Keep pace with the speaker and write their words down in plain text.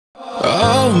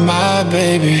Oh my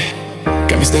baby,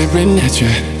 got me staring at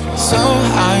you. So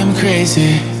I'm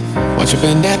crazy, won't you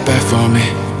bend that back for me?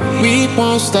 We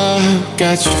won't stop,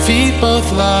 got your feet both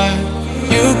locked.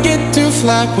 You get to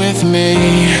fly with me.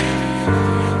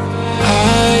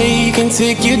 I can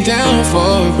take you down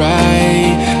for a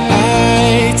ride.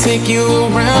 I take you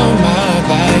around my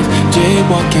life.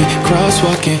 Jaywalking,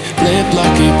 crosswalking, lip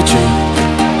locking. But you,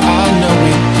 I know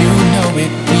it, you know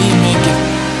it, we make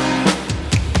it.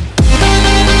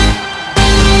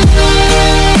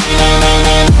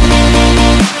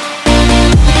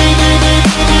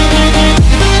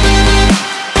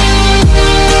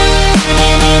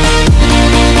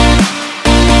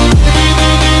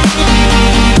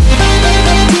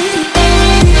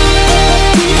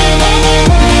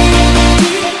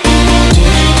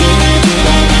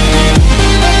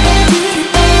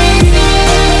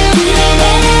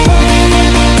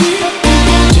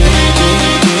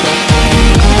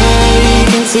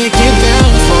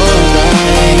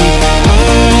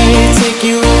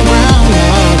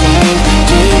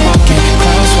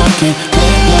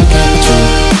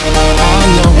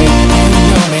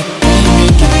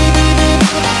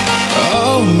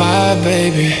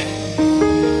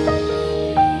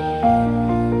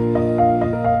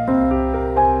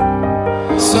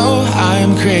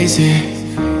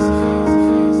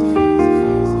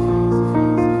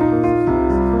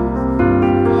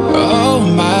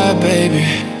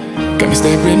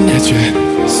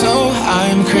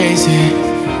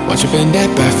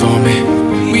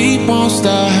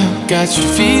 Got your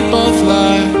feet both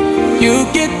locked. You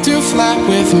get to fly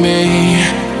with me.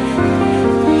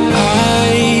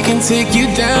 I can take you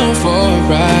down for a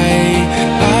ride.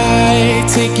 I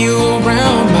take you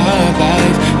around my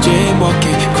life.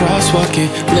 Jaywalking, crosswalking,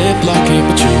 lip locking.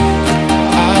 But you,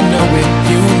 I know it,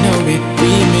 you know it,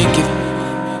 we make it.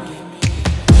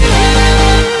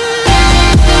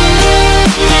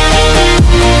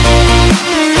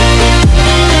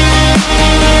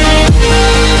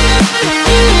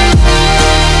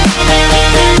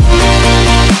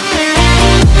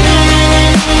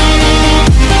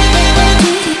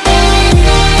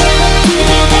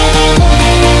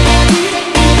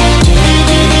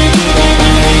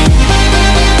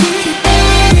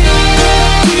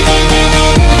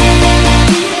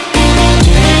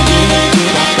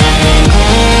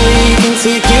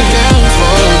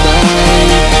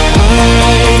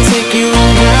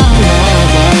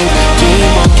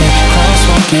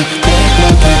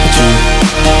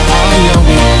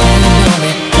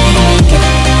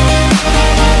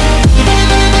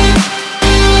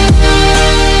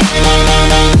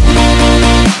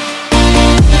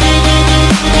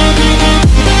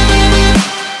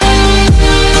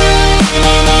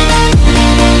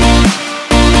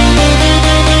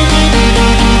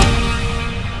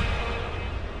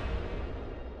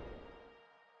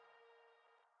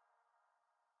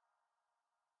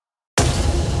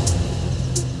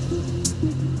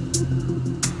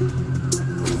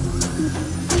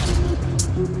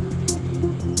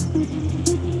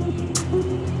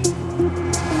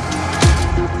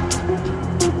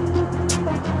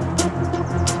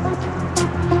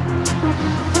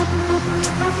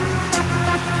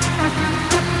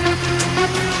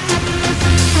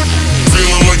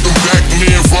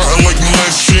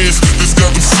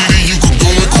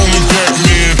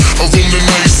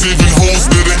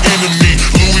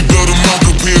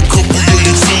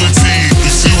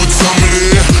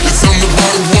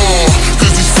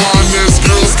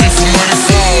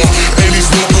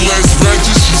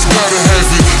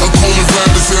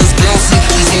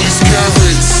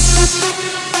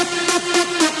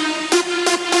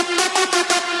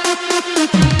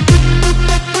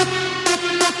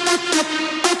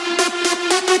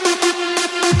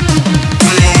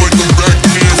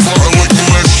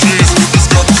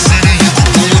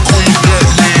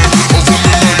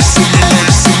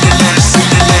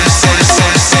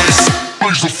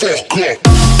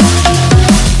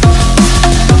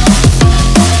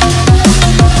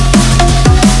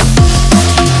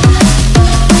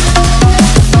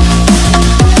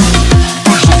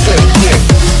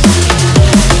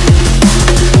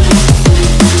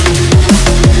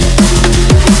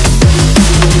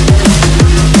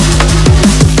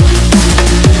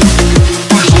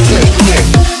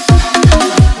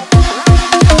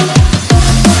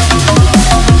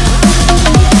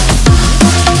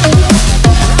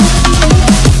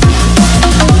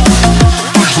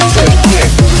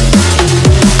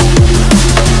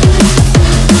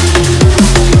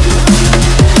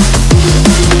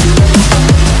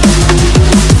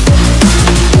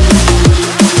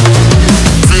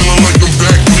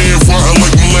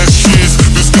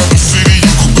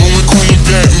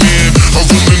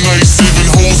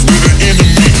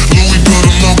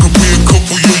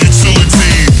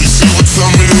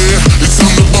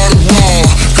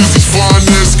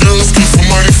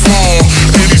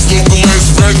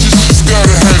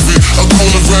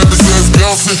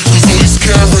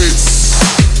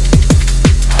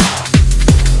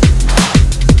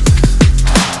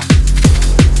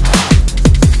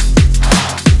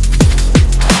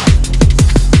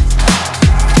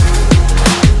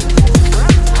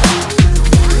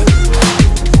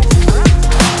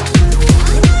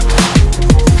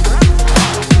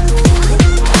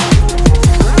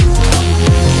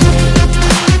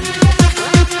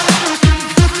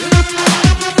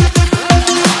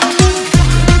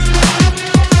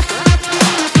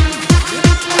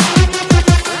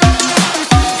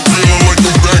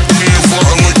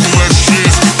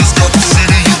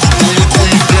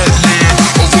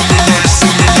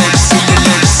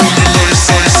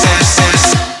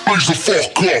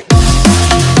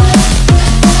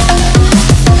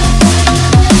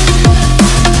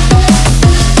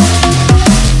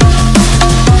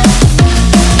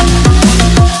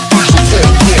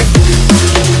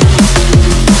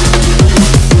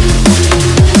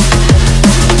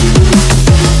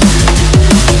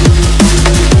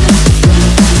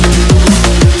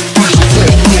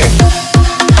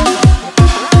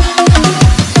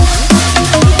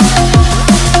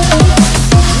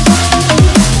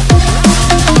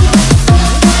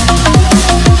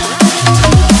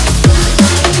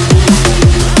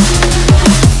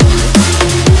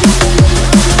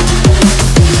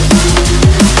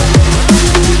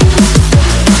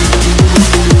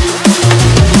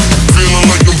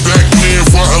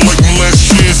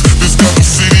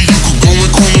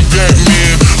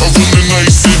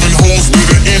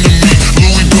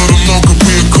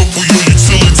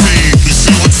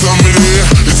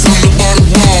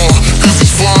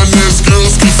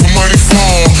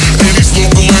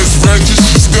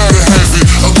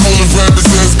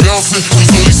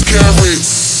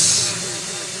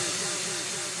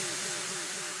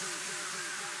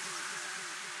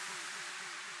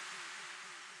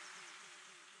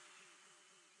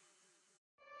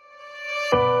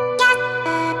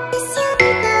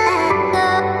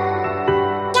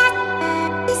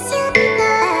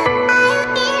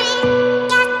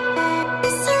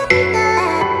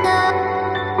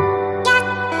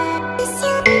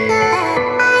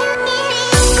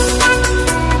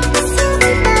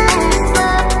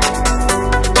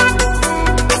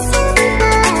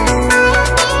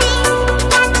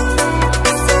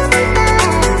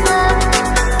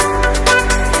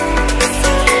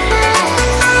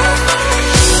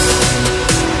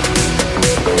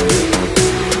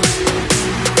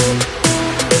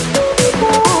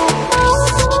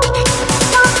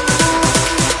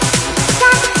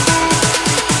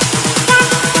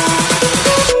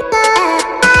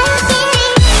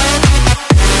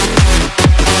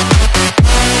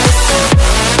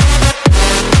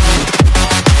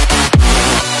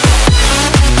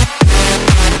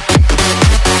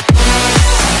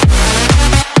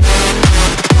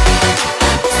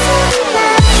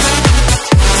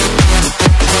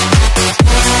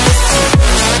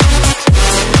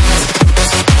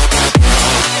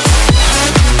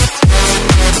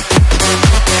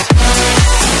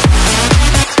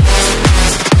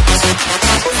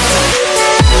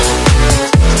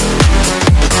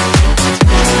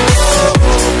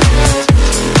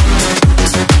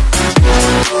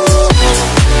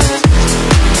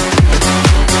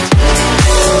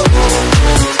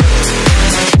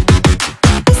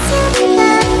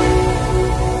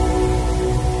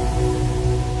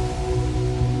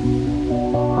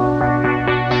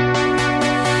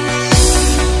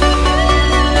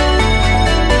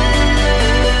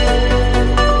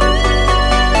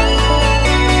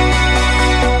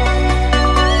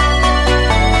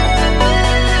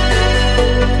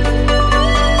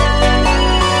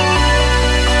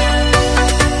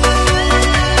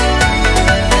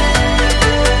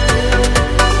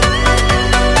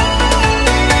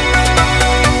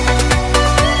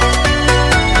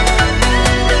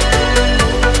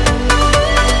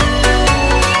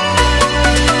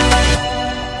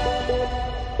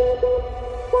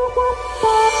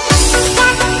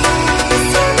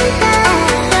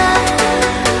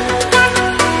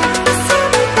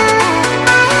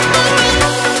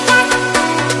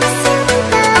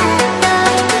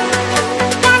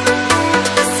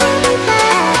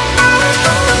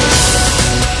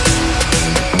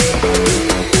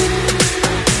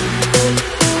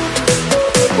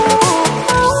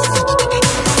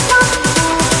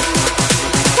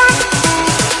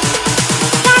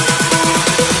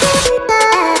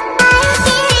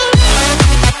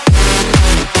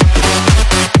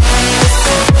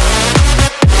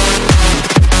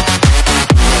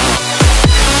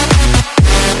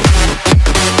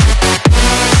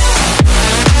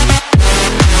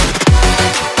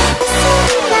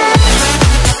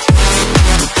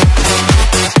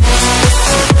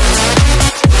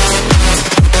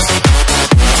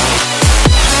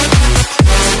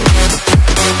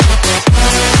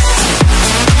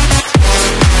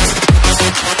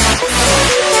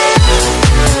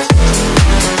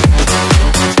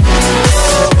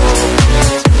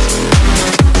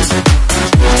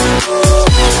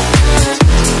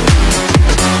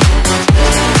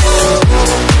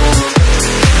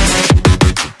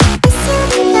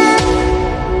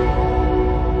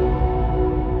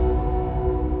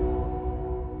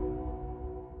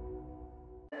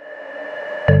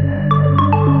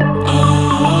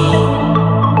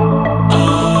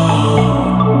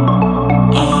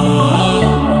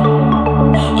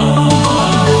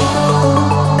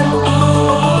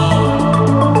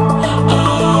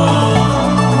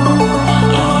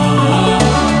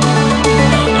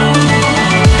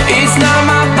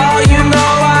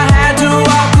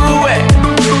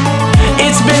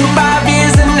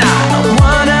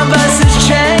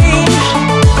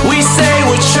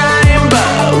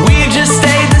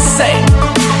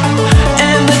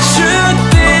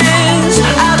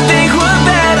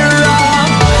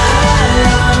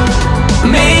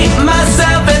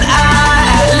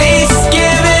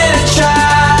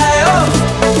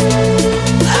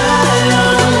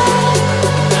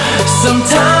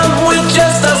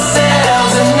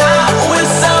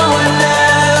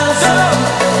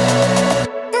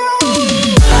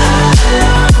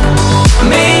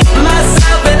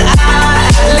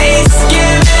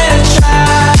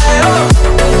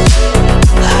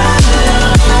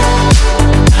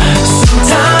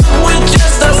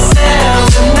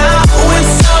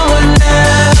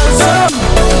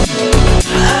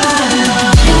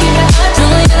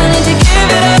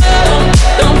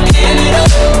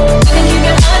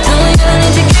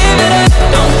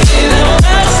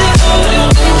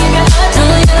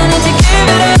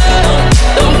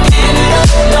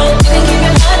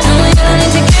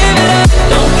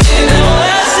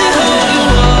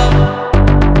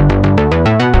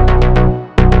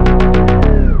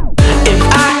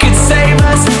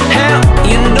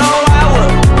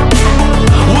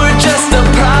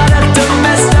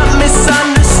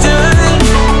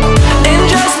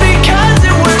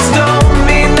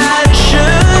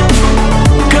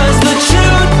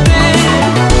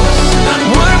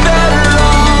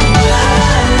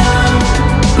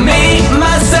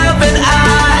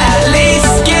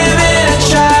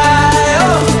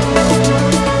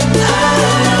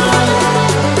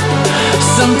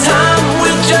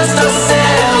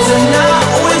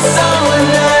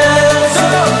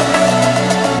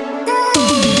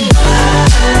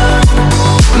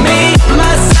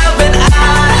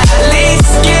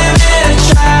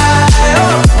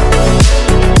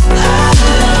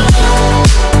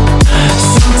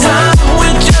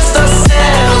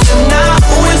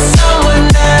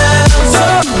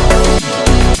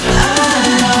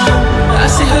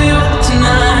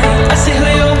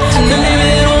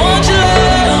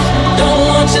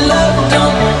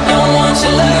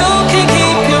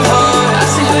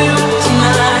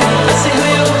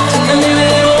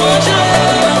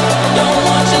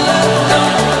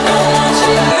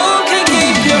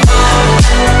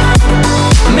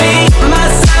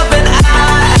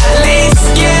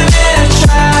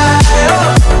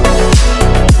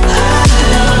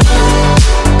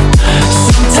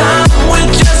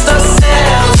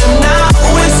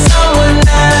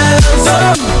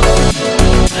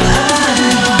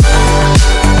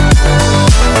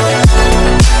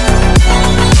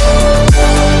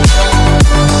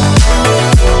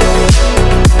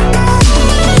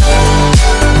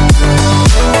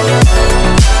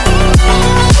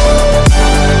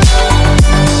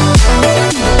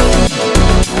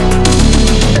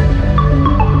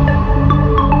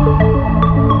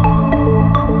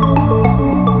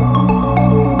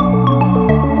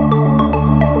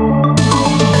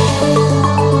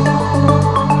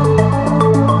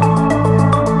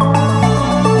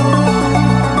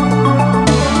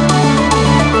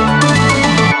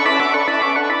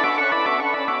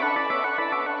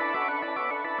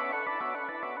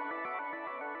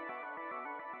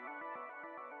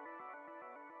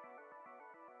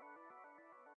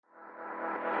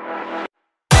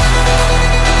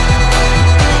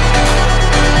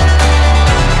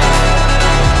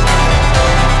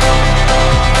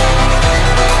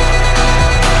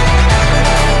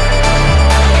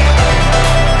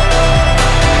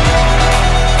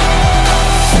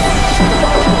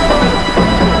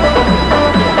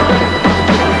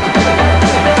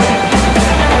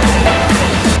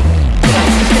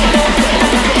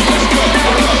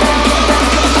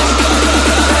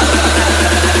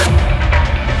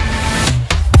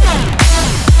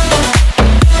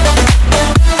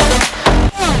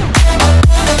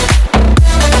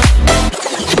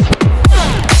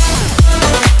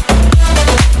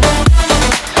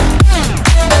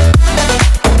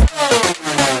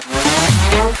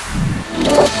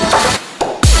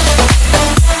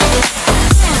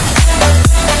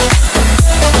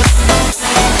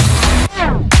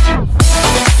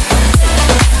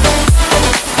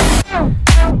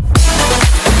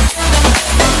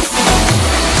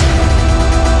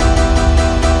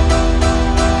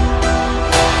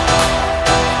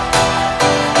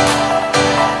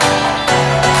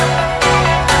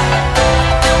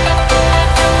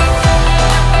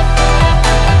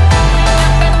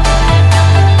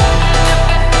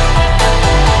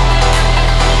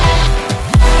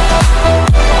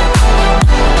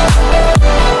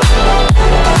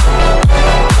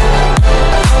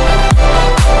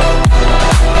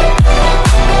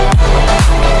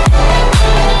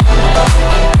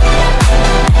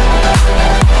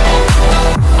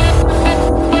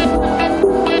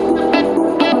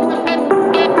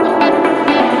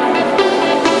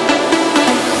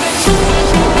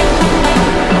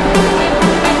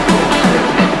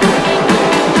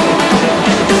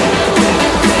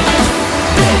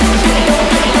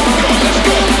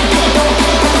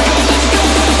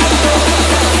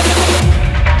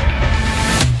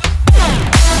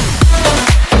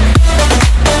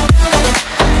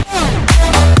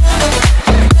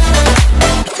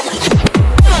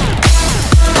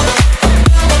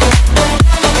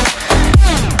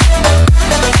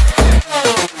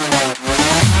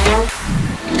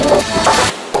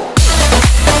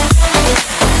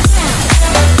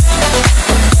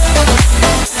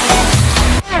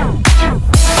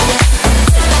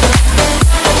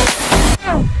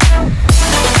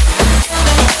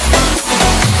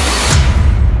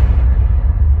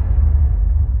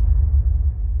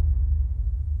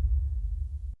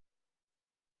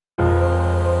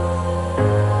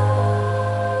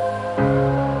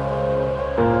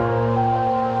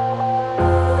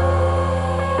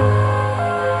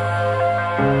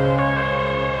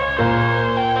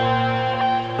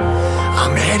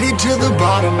 I'm headed to the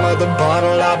bottom of the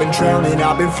bottle. I've been drowning,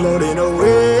 I've been floating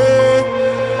away.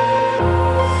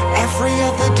 Every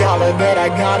other dollar that I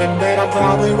got in bed, I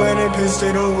probably went and pissed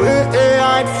it away.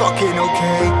 I ain't fucking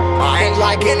okay, I ain't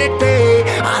liking it, babe.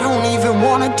 I don't even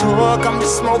wanna talk, I'm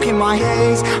just smoking my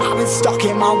haze. I've been stuck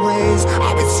in my ways,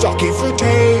 I've been stuck in for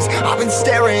days. I've been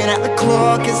staring at the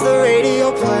clock as the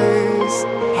radio plays.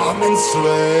 I'm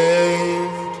enslaved.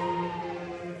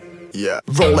 Yeah,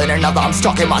 rolling another, I'm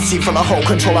stuck in my seat for the whole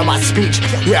control of my speech.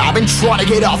 Yeah, I've been trying to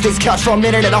get off this couch for a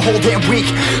minute and a whole damn week.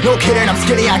 No kidding, I'm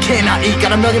skinny, I cannot eat.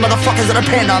 Got a million motherfuckers that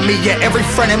depend on me. Yeah, every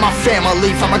friend in my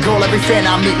family, from a girl, every fan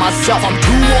I meet myself. I'm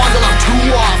too on till I'm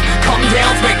too off. Come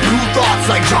down to make new thoughts,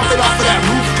 like jumping off of that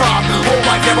rooftop. Whole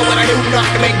life never when I knew not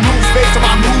to make moves based on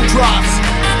my mood drops.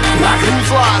 Like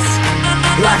who's lost?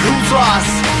 Like who's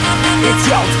lost? It's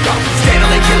yo,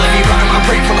 steadily killing me, running my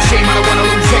brain full of shame, I don't wanna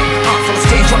lose it. Full of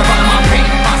stage, trying to find my pain.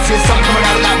 I see the sun coming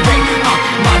out of that rain.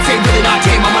 Minds ain't really not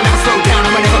tame, I'ma never slow down,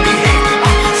 I'ma never behave.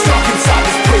 Stuck inside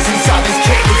this prison, inside this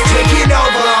cage, it's taking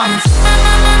over.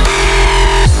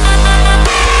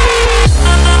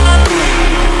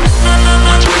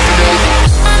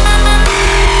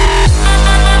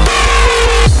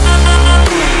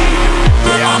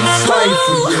 Yeah, I'm a slave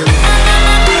for you.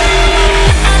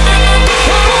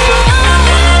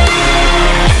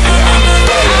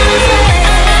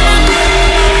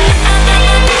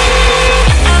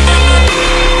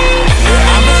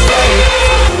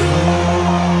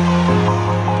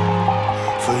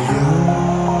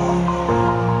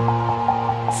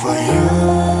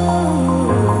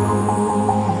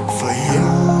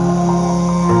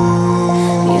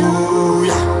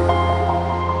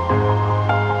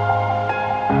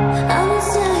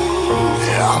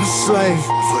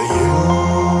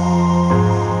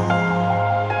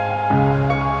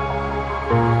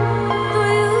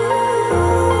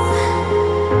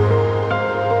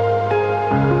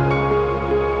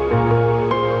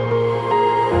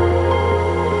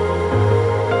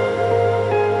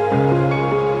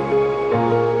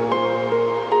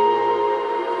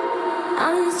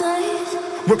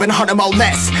 Ripping harder, more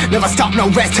less. Never stop, no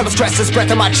rest. Till the stress is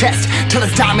breath in my chest. Till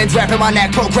it's diamonds wrapping my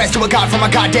neck. Progress to a god from a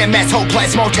goddamn mess.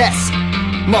 Hopeless, more tests,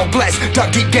 more blessed.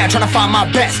 Dug deep down trying to find my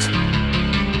best.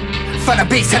 Find a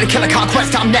beast, had to kill a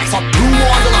conquest. I'm next. I'm too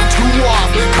on till I'm too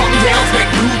off. Come down to make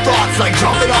new thoughts, like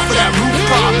jumping off of that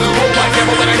rooftop. Whole life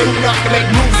never when I knew not to make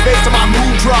moves based on my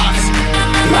mood drops.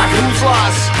 Like who's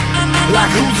lost?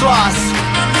 Like who's lost?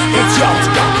 It's yo,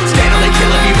 steadily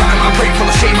killing me, running my brain full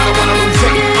of shame, I don't wanna lose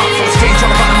it. Full of stage,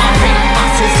 trying to find my pain.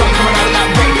 I see the sun coming out of that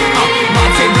rain.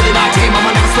 Minds ain't really not tame,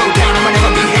 I'ma never slow down, I'ma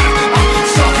never behave.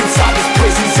 Stuck inside this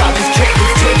prison, inside this cage,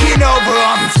 it's taking over.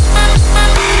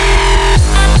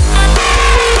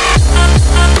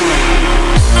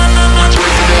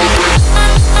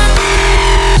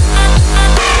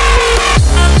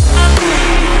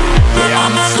 Yeah,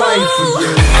 I'm a slave for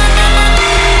you.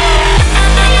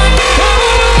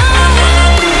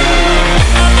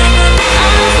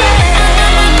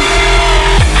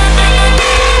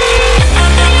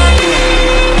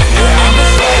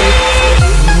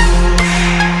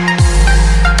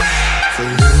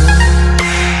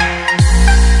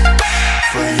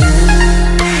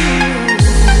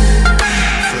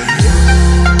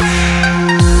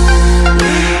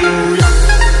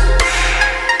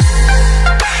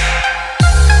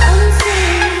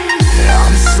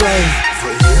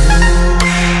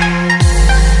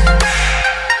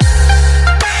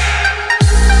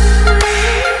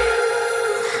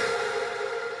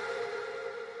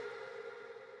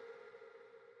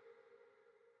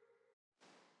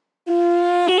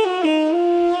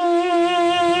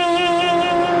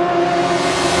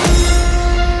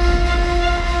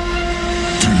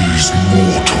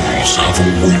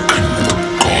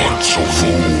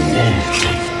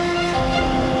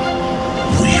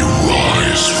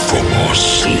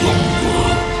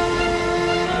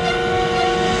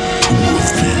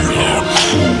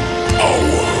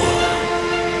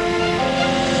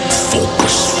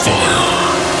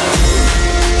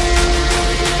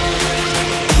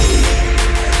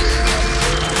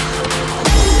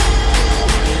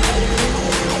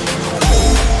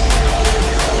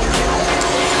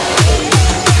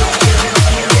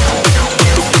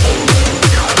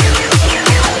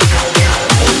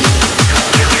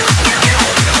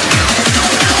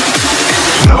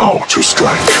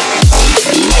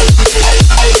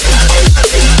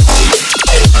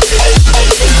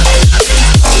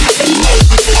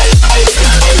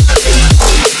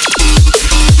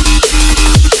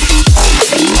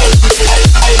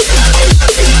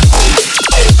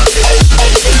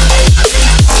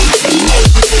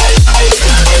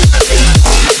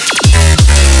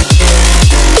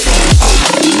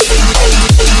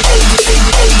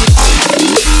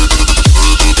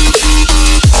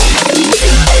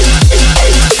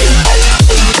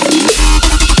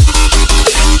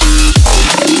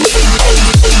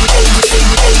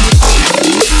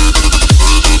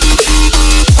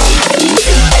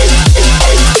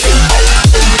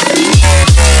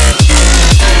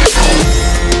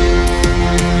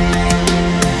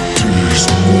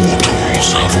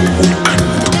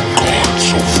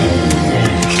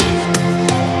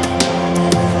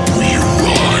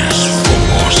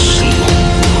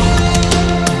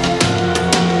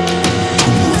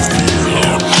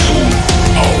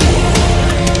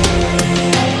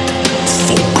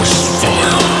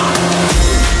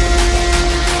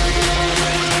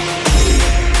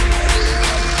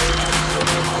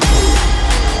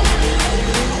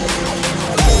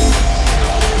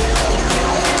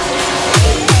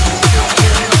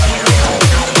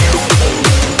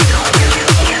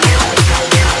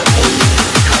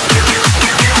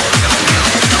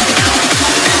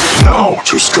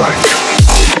 To strike.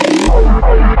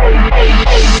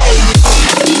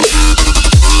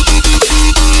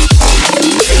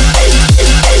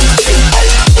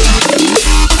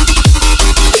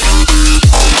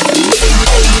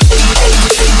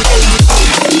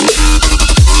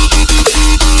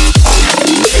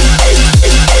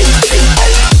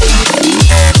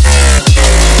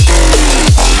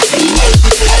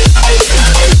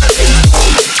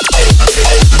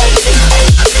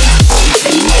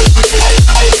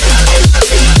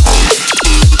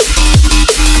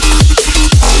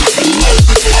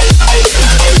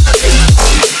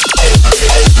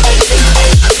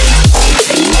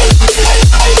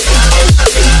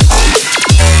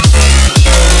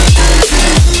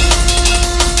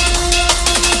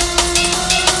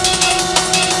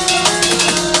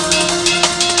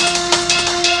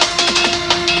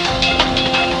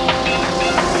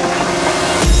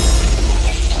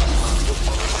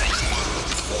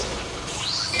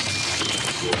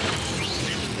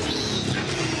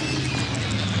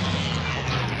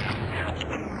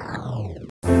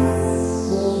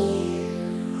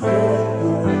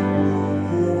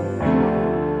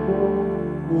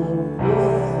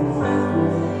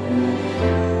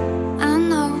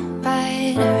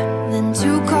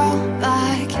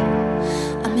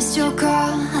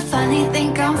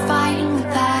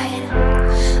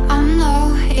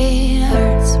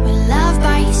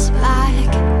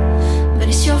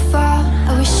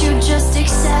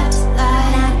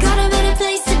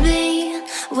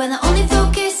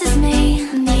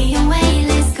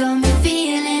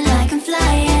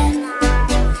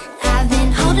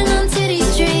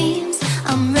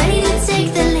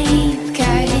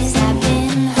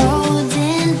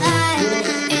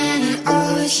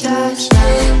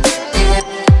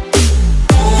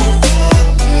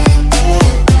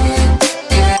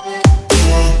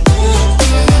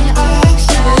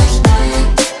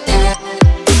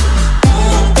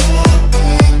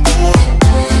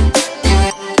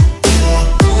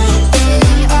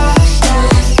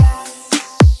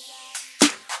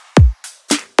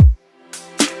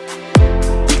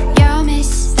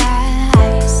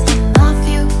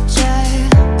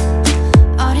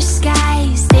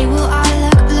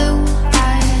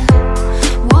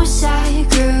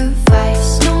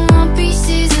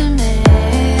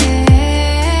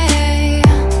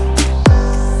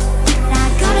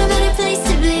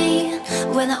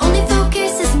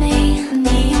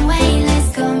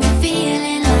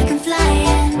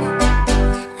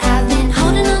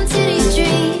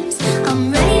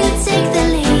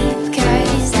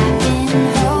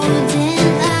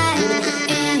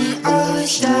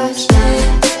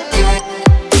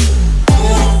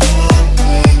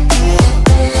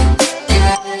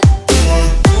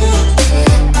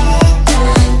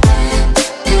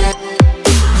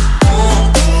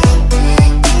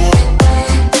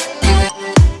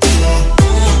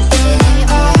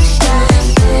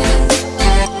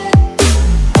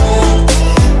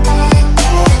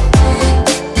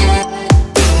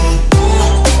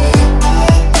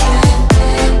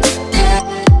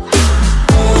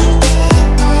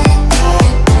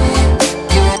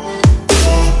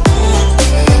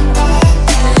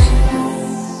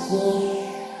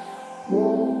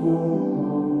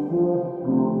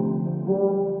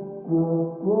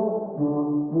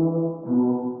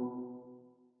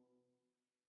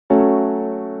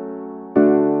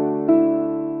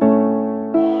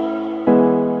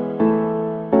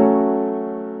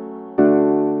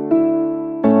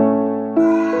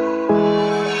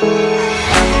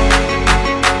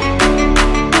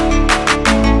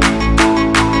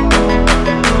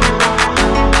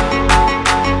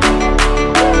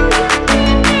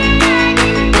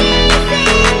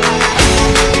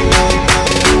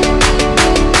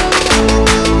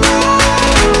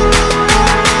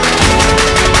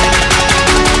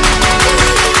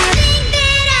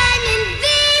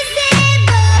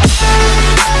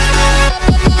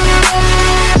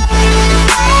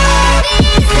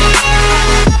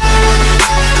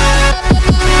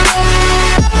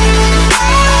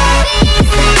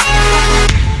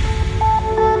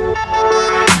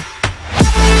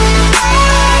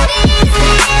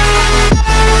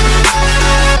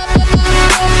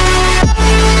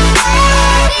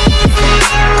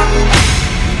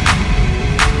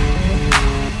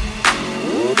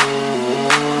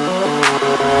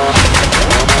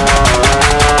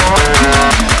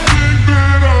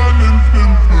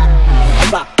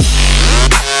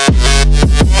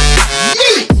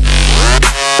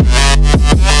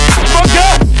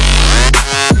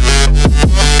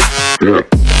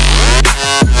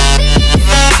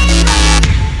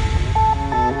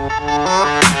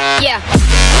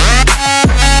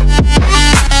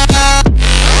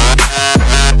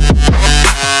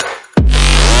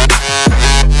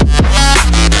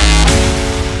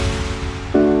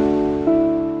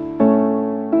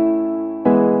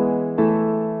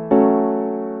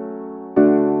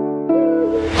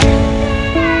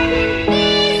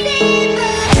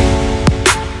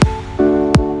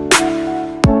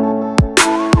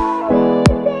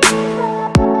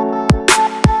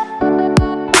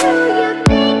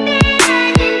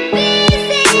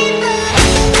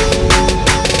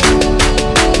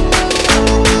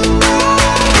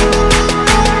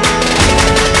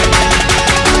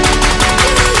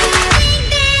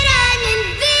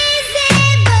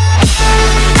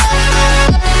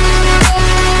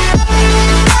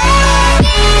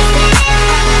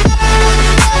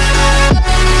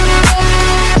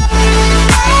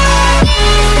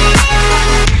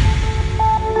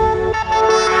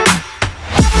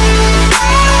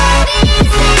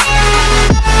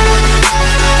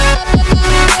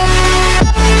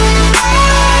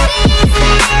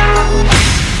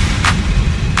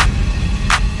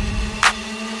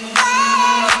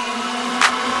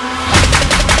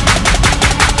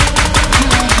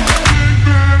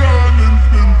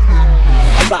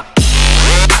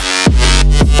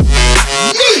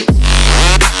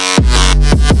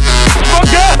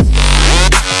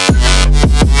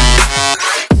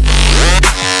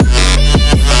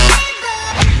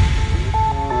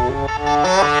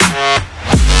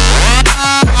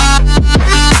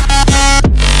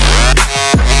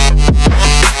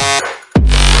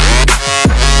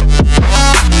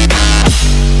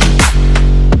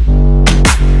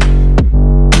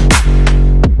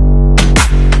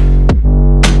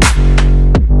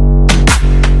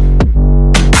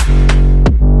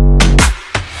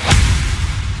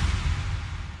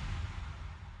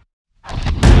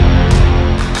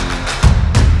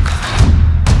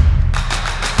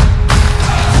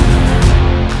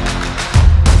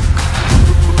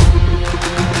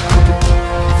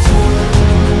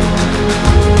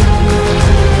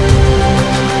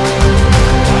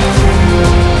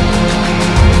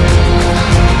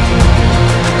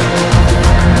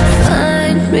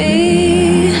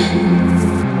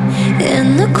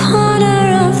 corner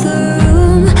of the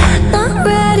room, not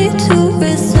ready to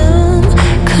resume,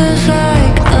 'cause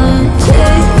like I'm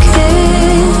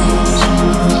taking.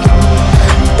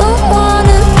 Don't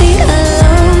wanna be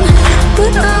alone,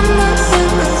 but I'm not in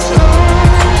the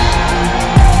zone.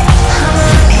 I'm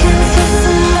looking for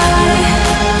somebody.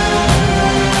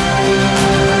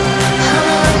 I'm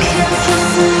looking for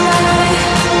somebody.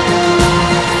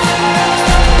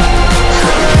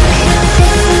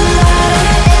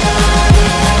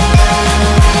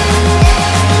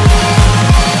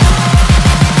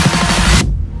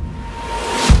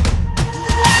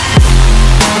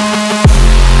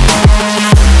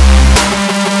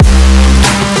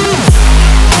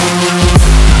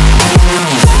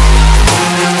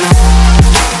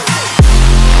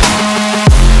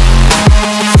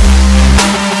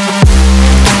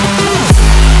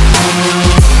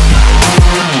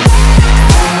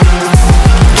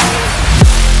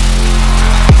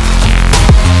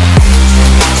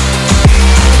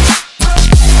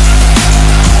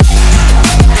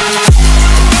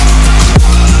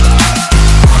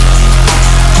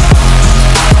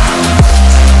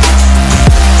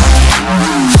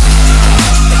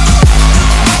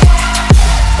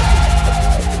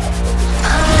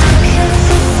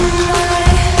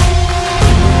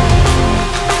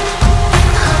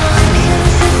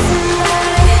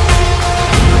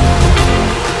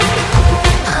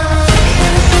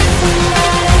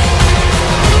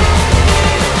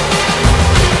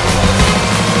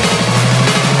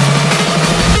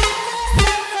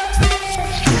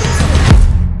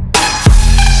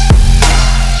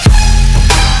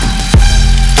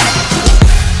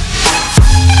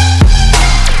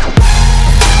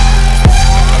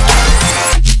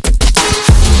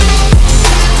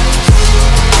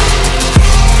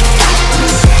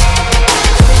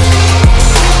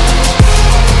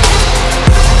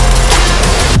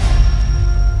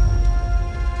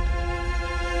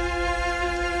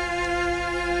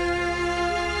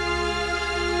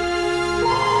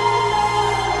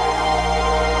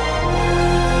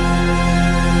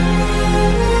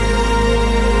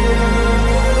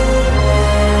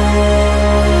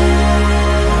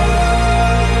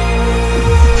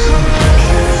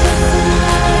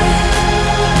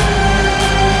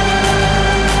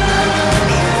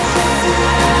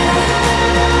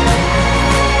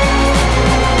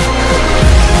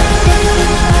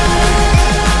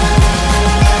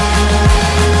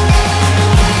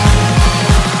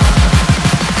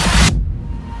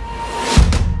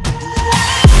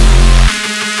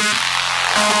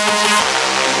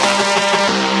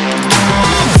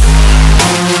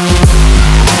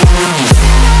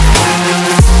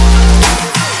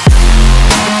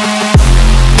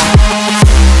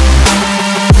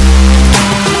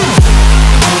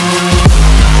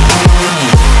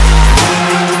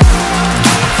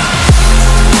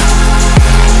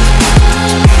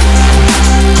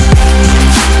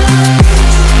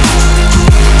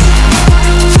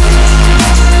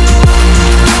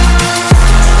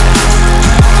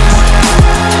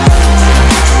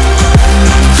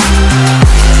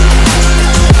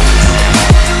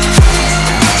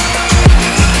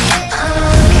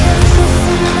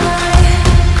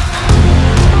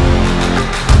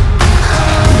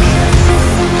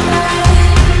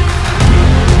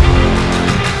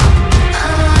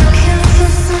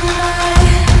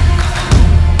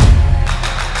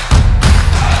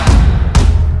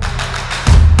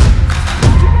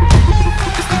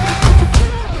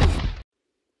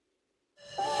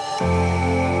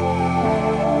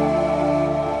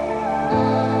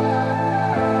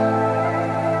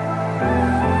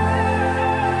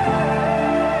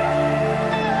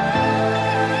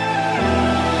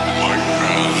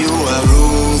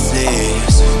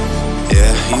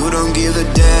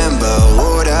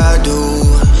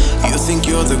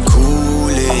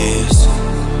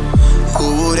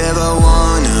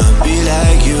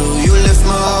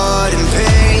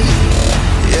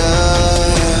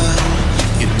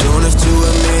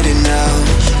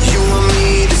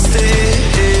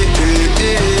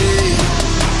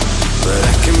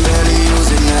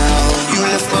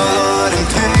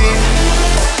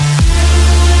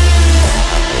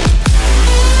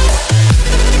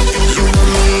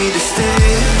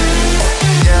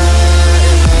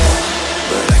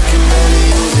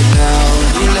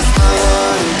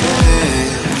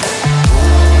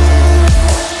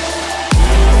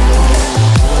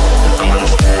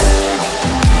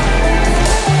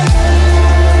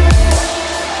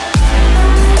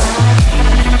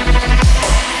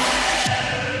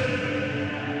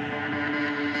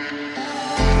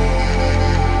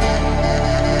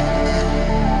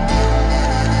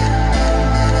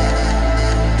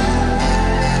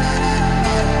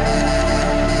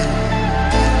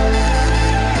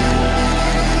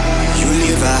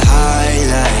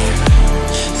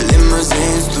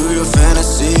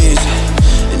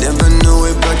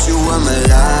 thought you were my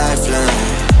lifeline.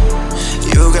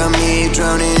 You got me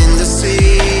drowning in the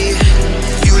sea.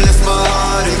 You left my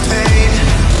heart in pain.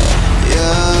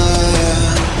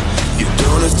 Yeah. You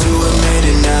don't have to admit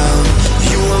it now.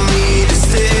 You want me to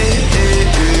stay,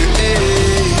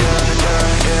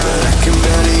 but I can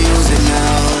barely use it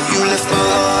now. You left my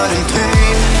heart in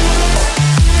pain.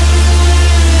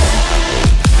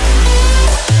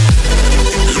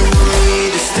 You want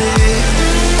me to stay,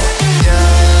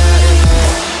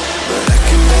 but I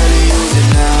can barely use it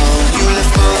now. You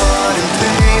left my heart in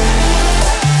pain.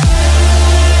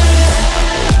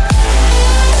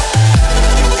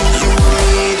 You want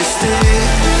me to stay,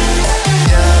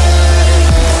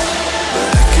 but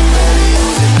I can barely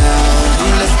use it now.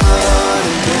 You left my heart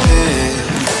in pain.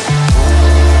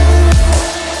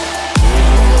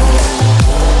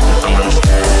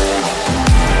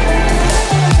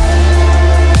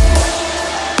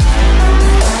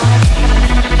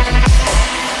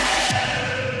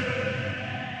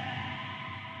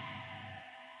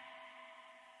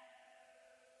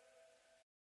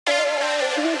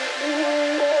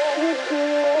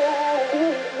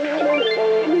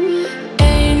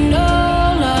 Ain't no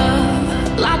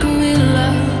love like a real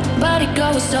love, but it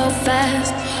goes so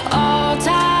fast. All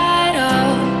tied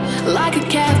up like a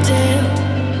captive.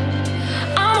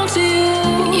 I'm on to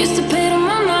you. Used to pay on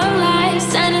my life,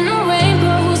 sending no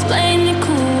rainbows, playing it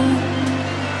cool.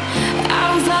 I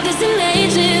haven't felt this in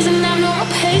ages, and I've no more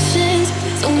patience.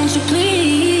 So won't you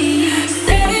please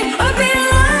stay a bit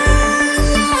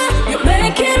longer? You're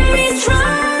making me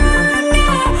stronger,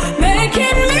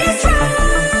 making me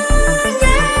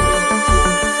stronger.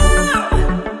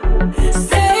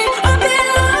 Stay a bit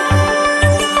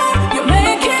longer.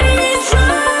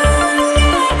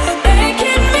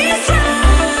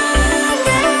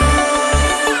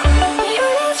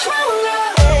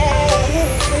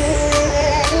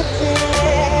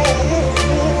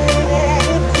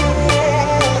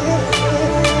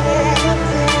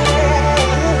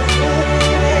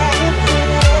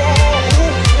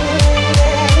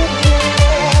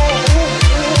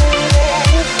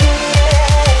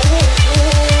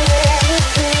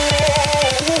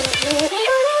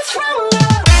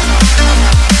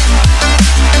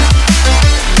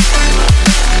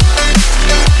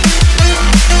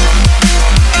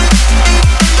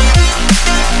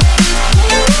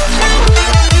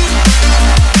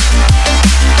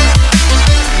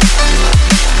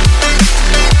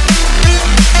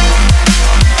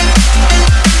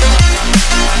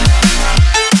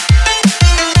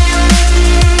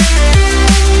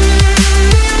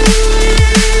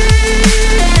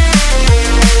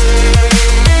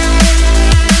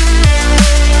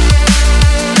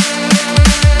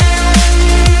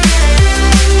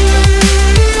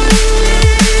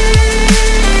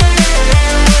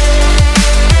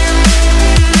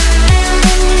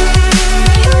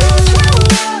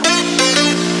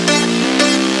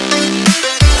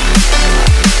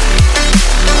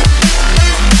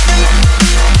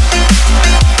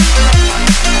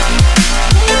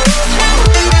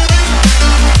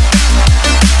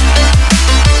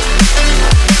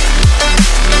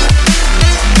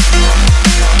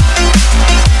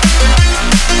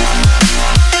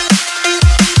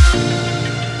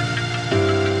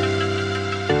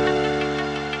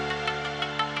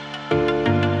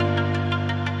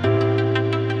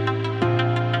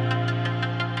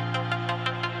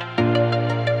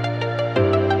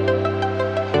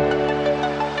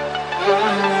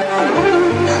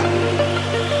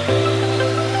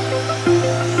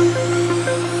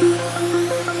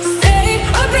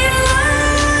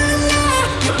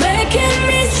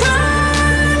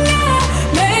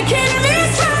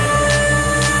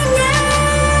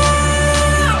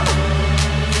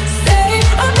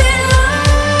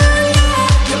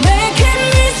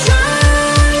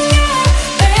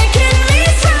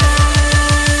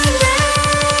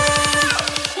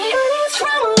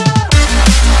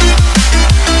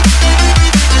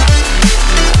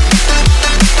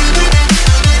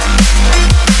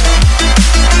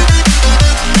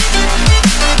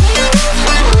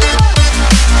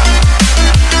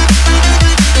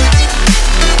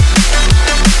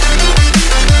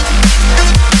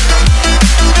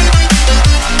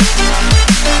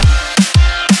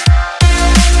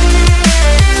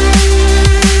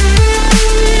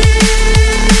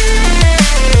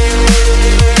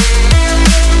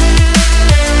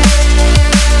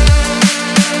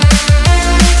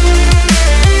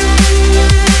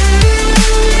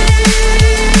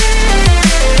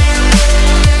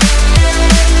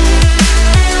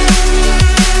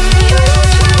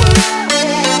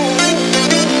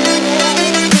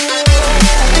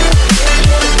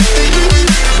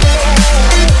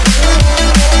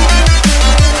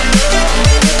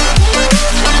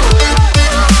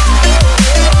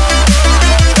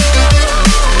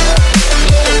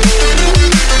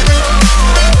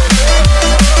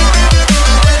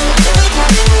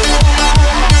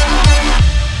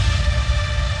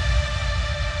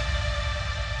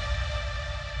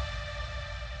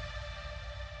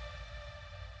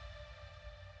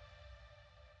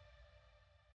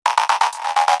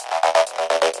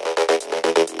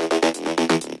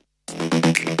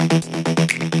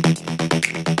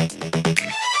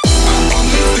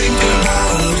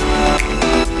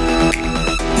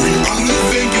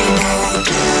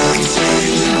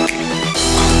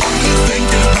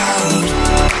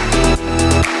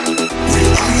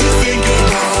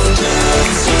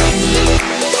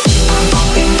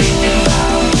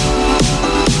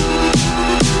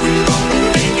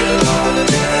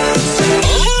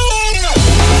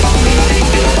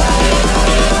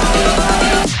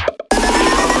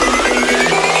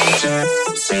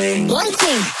 One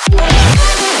thing.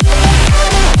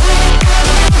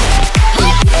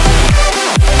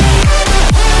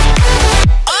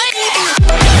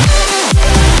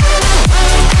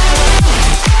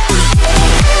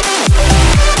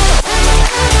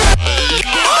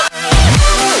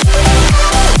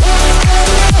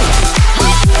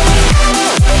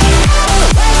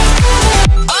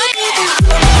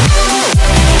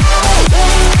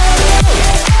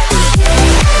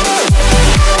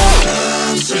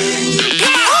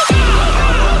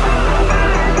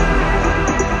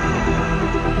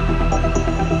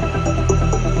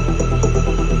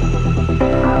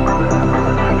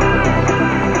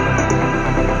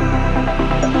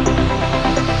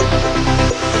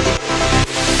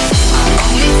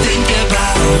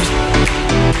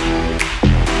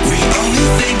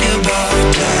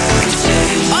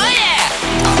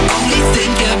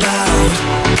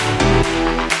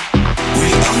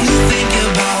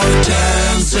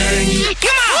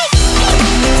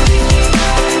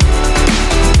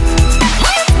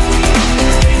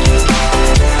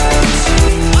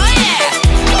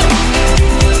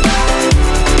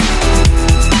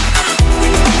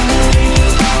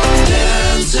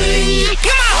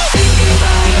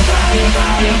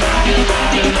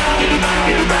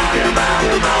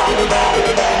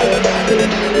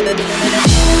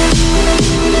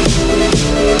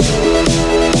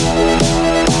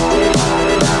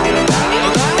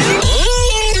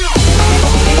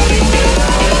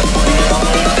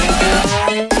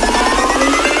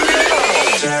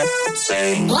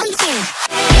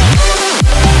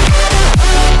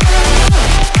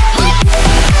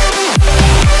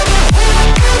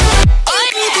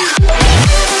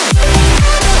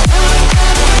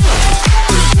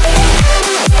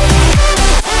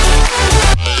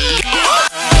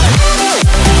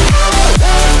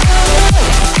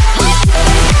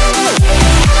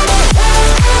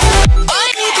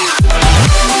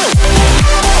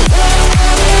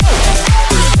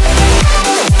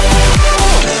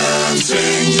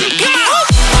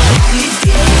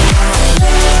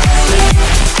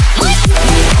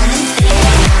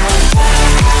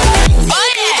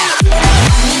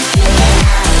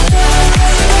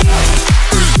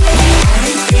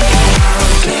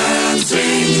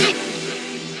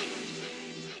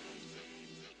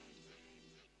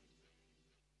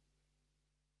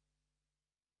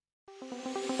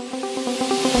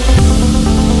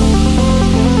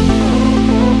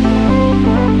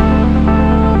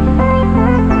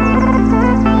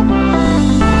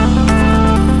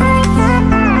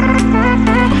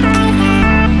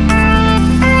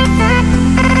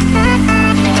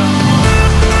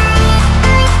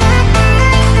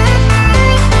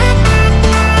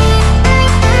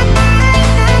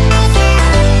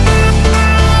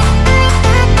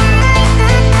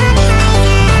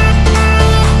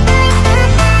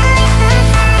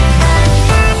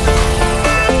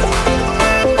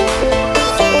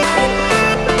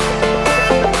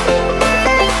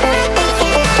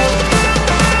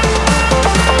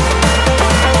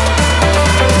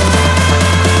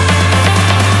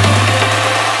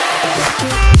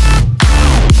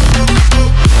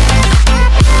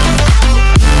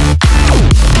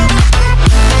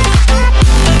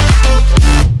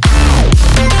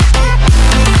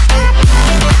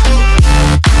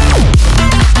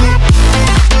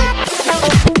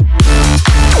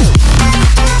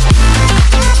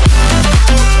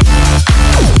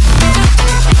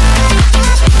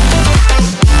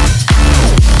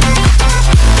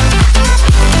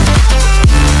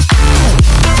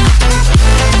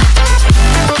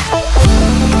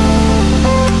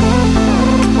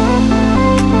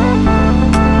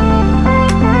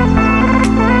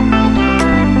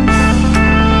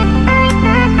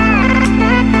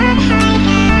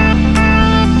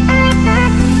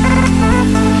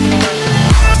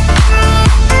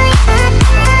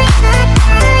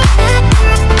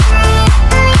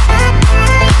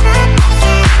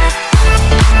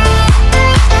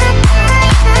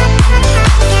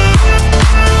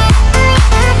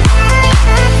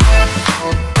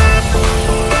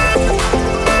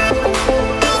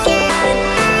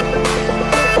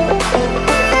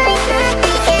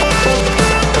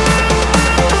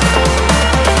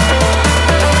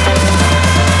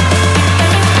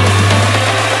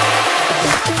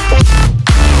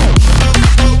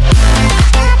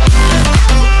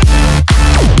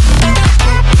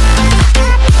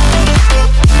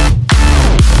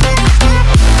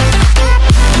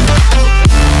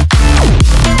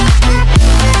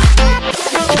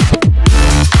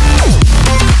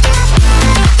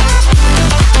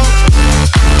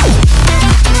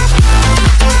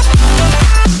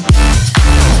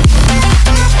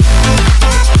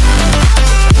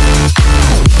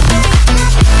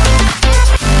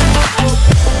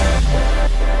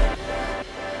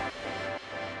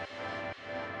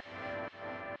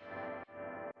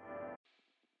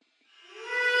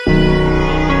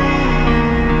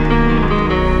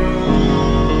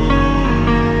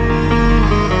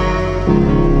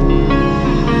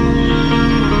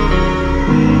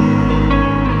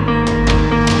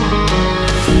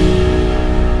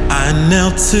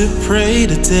 to pray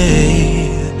today,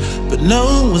 but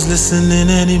no one's listening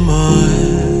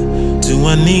anymore. Do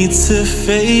I need to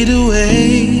fade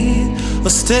away or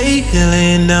stay here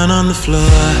laying down on the floor?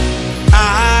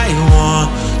 I want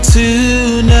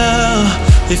to know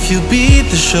if you'll be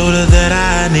the shoulder that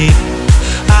I need.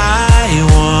 I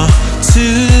want to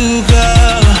go,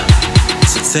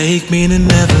 so take me to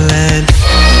Neverland.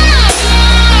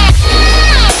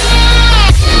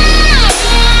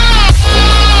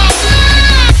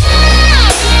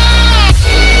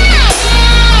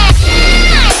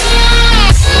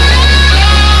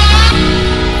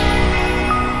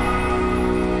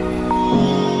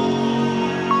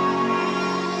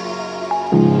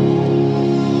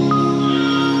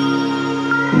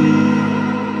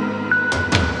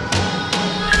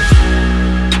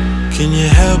 Can you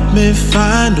help me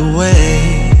find a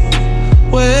way?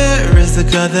 Where is the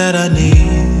God that I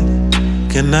need?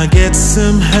 Can I get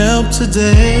some help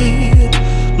today?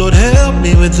 Lord, help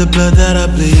me with the blood that I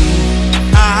bleed.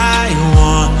 I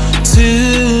want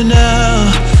to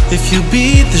know if you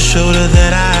be the shoulder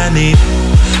that I need.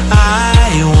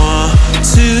 I want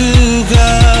to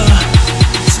go,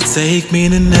 so take me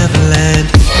to Neverland.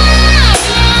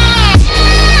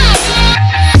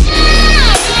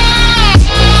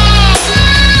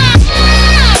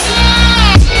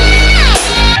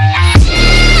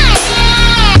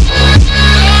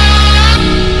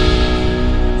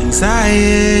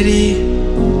 Anxiety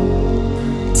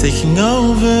taking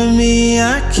over me,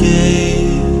 I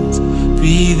can't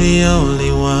be the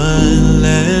only one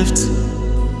left.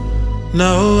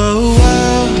 No,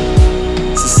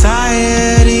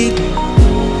 society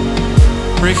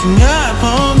breaking up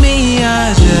on me,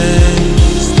 I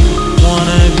just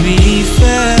wanna be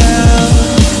felt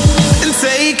and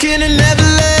taken and never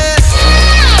left.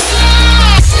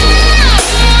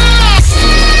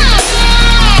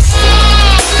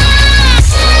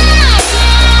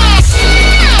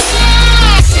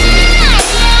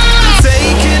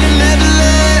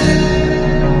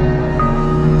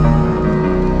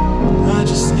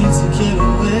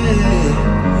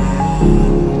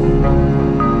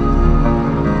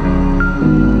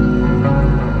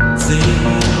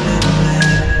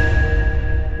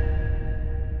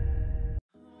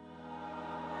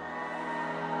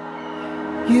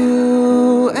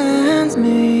 You and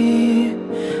me,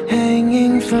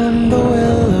 hanging from the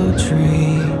willow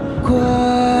tree,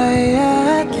 quietly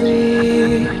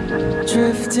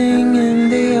drifting in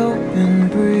the open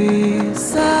breeze.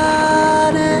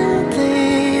 Suddenly,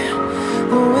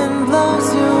 the wind blows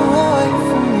you away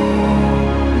from me.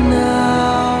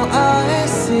 Now I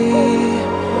see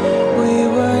we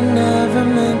were never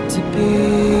meant to be.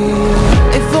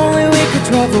 If only we could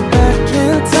travel back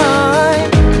in time.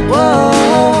 Whoa.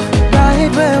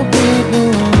 Where we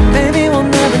belong. Maybe we'll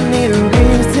never need a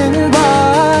reason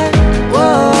why.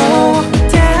 Whoa,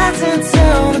 dancing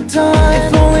till the dawn.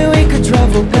 If only we could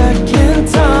travel back in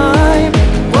time.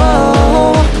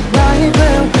 Whoa, right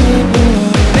where we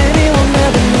belong. Maybe we'll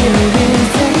never need a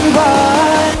reason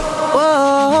why.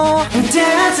 Whoa,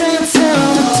 dancing till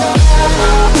the dawn.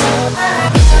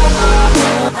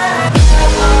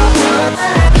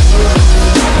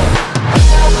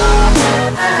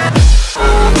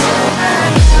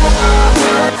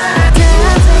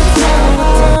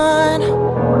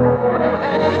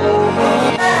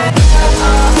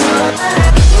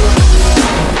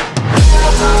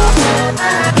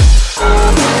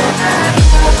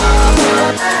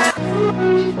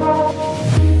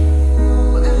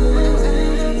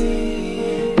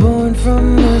 Born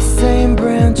from the same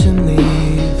branch and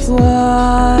leaves,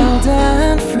 wild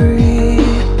and free,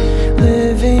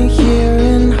 living here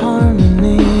in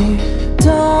harmony.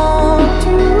 Don't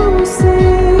you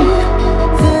see?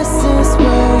 This is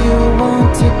where you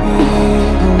want to be.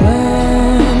 But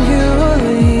when you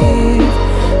leave,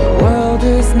 the world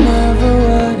is never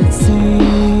what it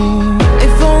seems.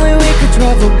 If only we could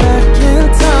travel back in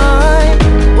time.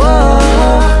 Whoa,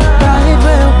 right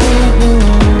where we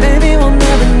belong. Maybe we'll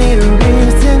never need a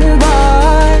reason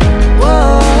why.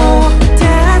 Whoa,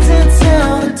 dancing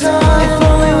till the dawn. If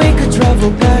only we could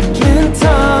travel back in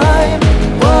time.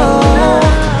 Whoa,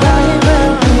 right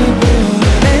where we belong.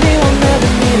 Maybe we'll never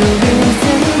need a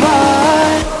reason why.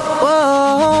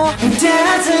 Whoa,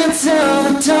 dancing till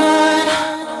the dawn.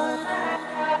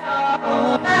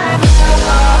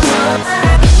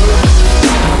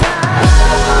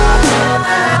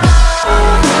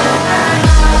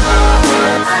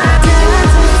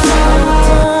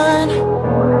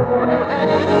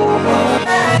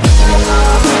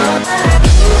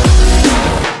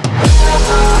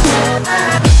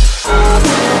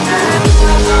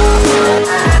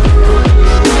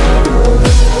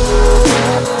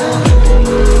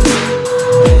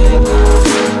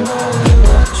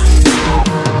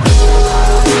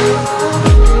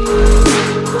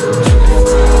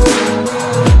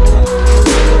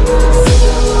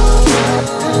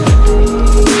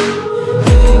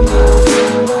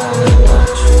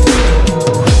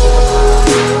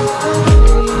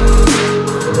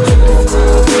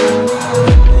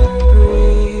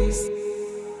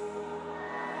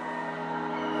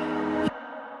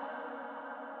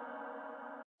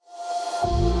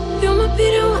 You might be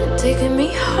the one taking me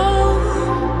home.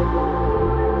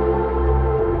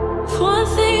 One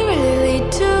thing really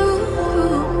lead to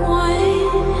one.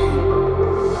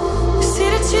 You see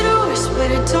that you're the worst,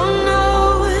 but I don't know.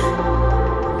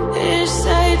 Is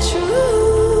that true?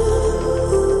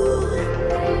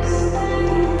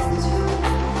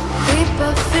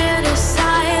 People feel the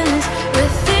silence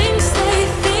with things they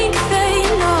think they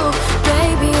know.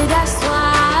 Baby, that's why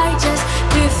I just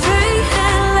be free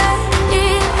and let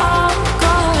it all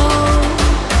go.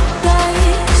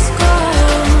 Let's go.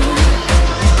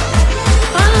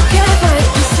 I don't care what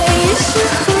you say, it's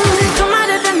true. Don't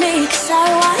matter to me, 'cause I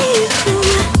want you.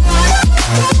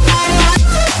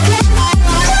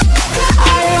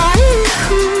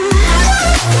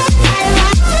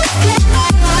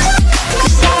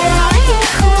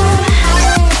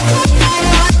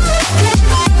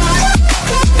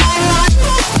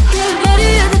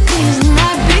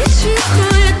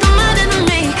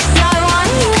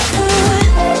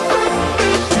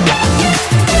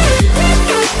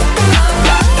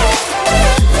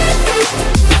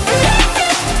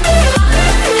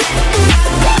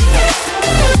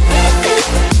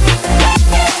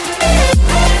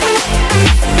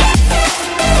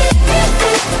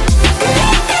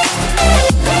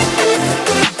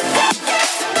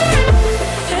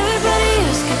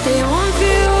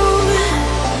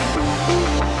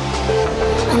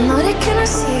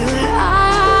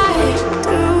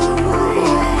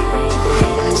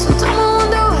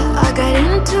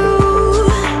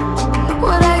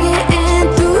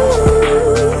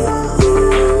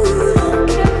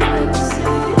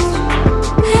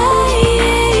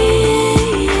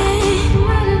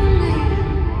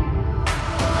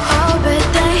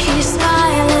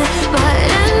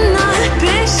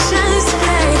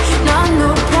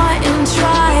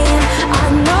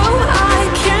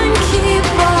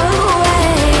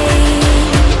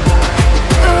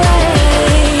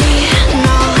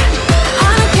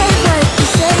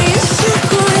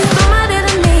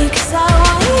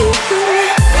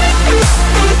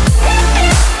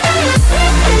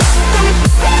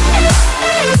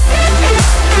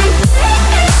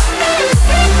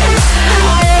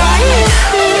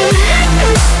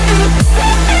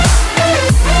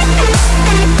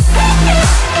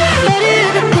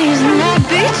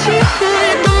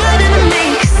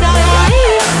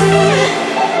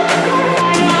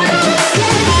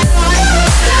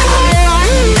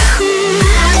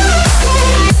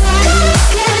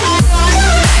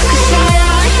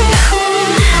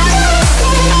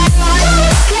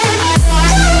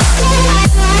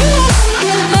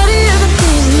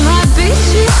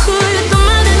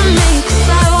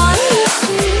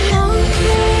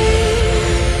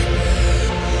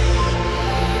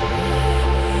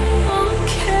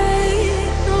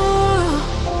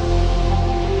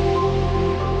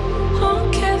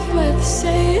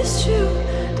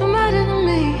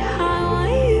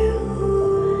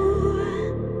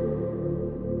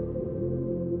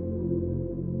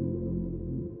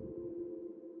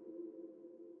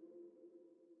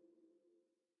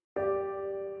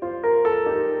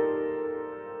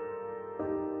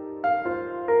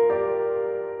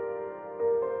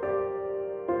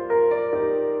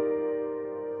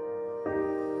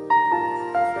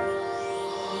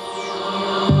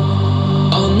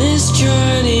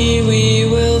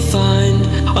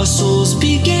 Our souls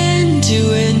begin to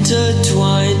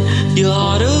intertwine. Your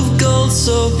heart of gold,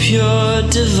 so pure,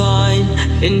 divine.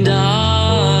 And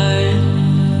I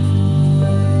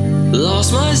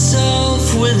lost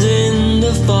myself within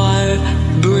the fire,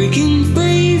 breaking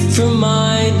free from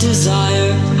my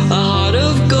desire. A heart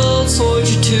of gold,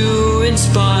 forged to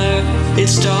inspire.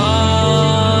 It's starfire.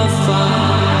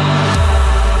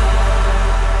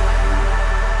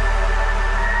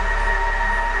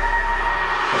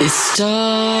 It's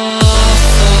starfire.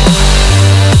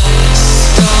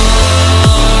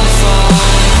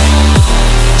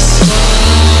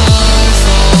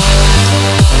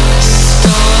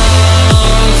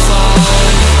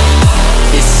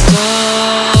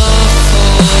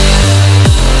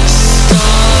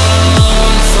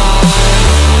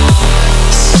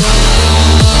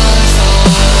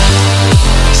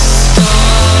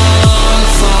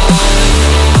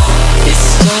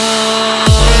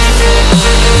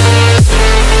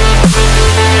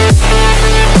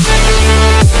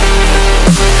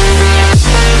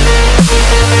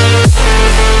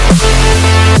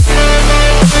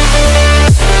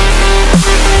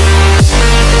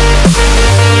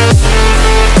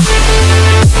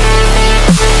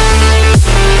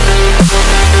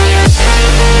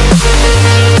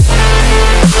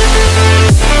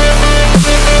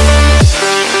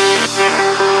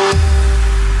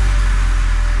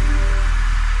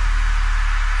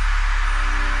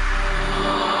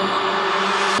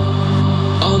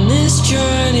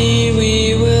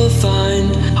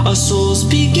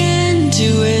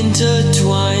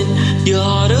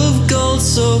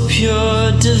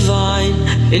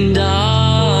 and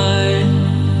I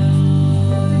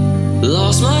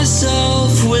lost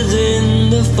myself within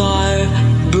the fire,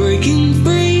 breaking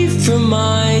free from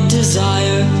my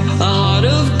desire. A heart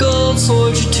of gold,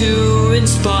 soldier to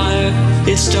inspire.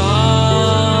 It's starfire.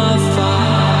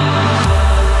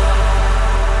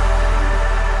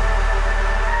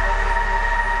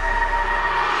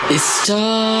 It's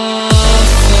starfire.